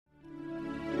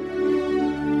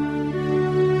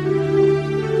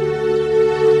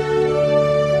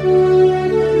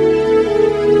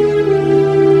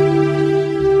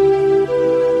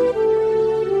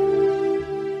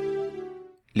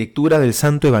Lectura del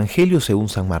Santo Evangelio según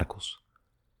San Marcos.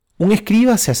 Un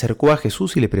escriba se acercó a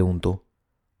Jesús y le preguntó: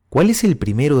 ¿Cuál es el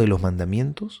primero de los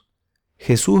mandamientos?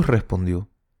 Jesús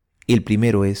respondió: El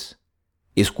primero es: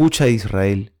 Escucha,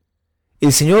 Israel,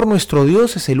 el Señor nuestro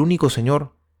Dios es el único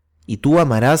Señor, y tú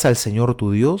amarás al Señor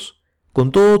tu Dios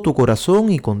con todo tu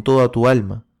corazón y con toda tu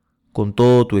alma, con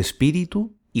todo tu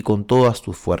espíritu y con todas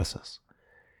tus fuerzas.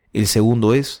 El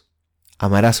segundo es: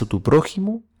 amarás a tu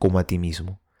prójimo como a ti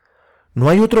mismo. No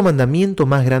hay otro mandamiento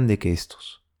más grande que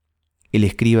estos. El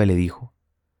escriba le dijo: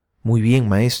 Muy bien,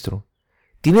 maestro,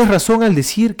 tienes razón al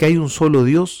decir que hay un solo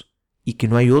Dios y que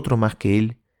no hay otro más que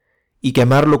Él, y que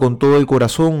amarlo con todo el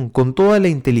corazón, con toda la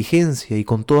inteligencia y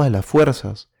con todas las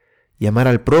fuerzas, y amar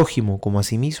al prójimo como a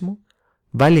sí mismo,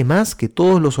 vale más que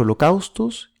todos los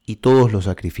holocaustos y todos los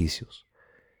sacrificios.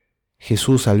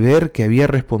 Jesús, al ver que había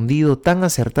respondido tan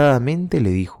acertadamente,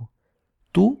 le dijo: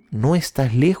 Tú no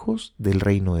estás lejos del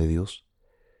reino de Dios.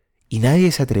 Y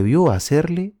nadie se atrevió a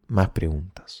hacerle más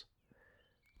preguntas.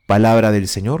 Palabra del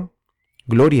Señor.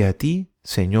 Gloria a ti,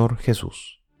 Señor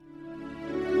Jesús.